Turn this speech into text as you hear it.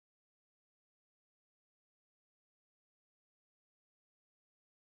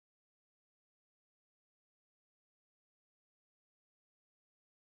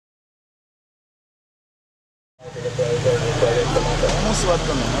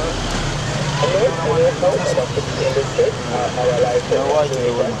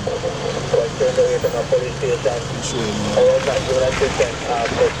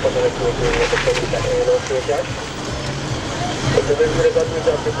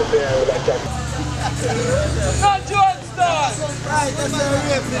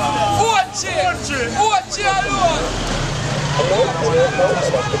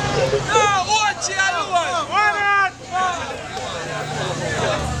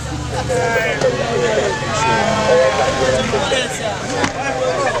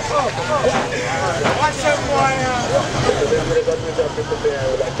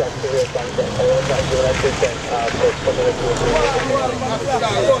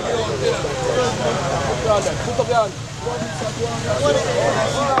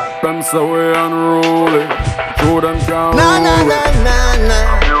Them so we unruly, show them can't rule it.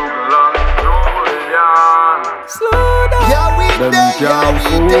 Slow down. Yeah, we Them there, can't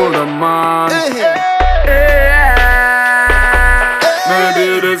fool the man. Maybe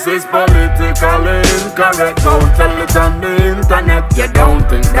this is politically incorrect. Don't tell it on the internet. You don't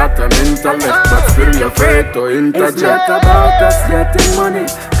think that I'm intellect, but still you're afraid to interject. It's not about us getting money,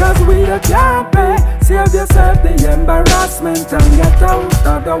 cause we can't pay. Save yourself the embarrassment and get out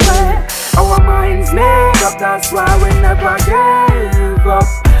of the way. Our minds made up, that's why we never gave up.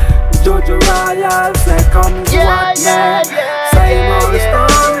 Jojo Royal say comes what may. Same old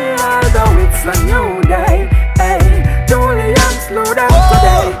story, although it's a new day. Hey, Julian slow down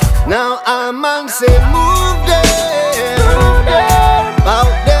today. Now a man say move them,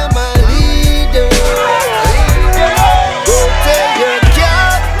 out them a leader. Go tell your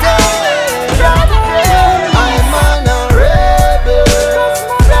captain, I'm on a rebel,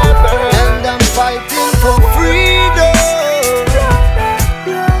 and I'm fighting for freedom,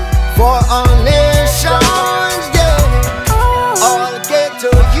 for our nations, yeah. All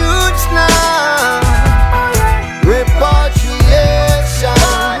ghetto youths now, repatriation.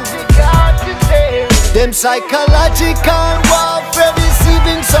 Them psychological warfare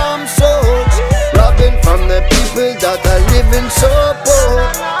deceiving some souls, robbing from the people that are living so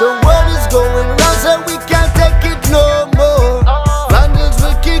poor. The world is going round, so we can't take it no more. Vandals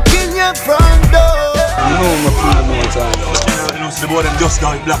will kick in your front door. The boy them just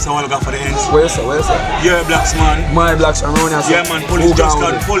got blacks a while ago for the ends. Where's that? Yeah, blacks man. My blacks around here. Yeah man, police just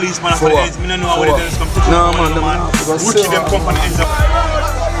got police man for the ends. Me don't know how they come to no man, Wicked them come for the ends up.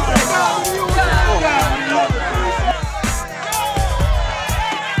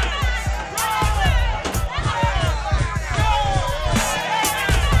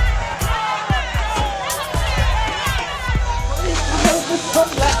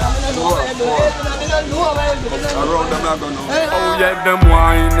 Around them I gonna know. Oh yeah, them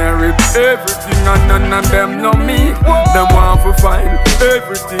want inherit everything and none of them know me. Them want to find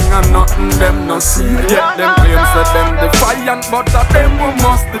everything and nothing them no see. Yet them claims that them defiant, but that them we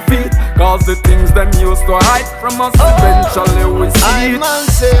must defeat. Cause the things them used to hide from us, eventually we see it. I man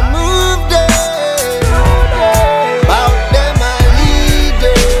say move them, bout them a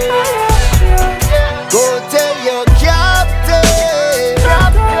leader. Go tell your captain,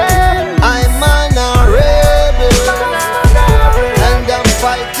 I'm on a rebel, and I'm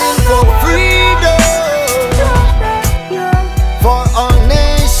fighting for freedom, for our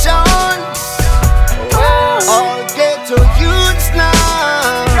nation. All ghetto youths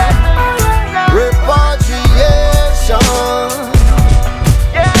now, repatriation.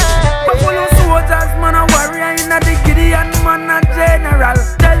 Buffalo soldiers, man a warrior in the Gideon, man a general.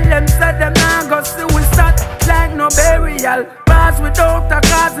 Tell them say them nah go suicide like no burial. Pass without a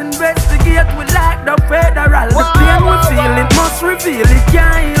cause, investigate we like the federal. The pain we feel, it must reveal, it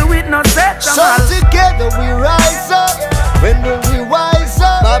can't heal with no set. So together we rise up, when will we wise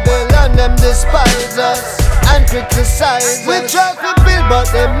up? Babylon them despise us and criticize us. We try to build but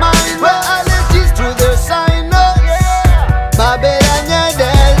they mind well, allergies to their sign up. Babylon you're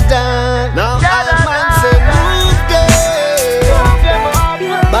dead down. Now all man say move them,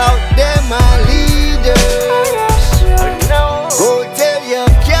 bout them a leader. Go tell your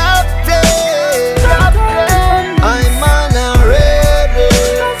captain, I'm on a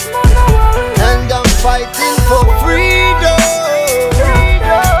rebel, and I'm fighting for freedom,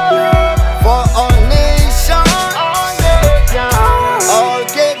 for our nation. All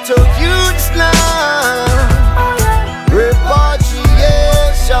ghetto youths now, repatriation,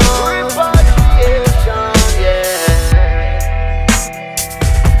 yeah.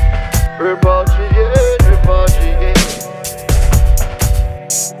 Repatriate.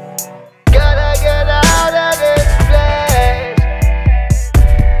 Gotta get out of this place.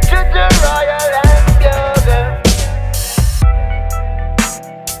 To the royal and bugle.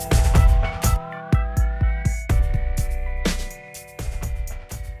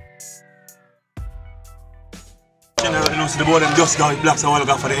 You know, so the boy them just got blacks a while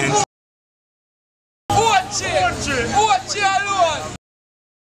ago for the ends.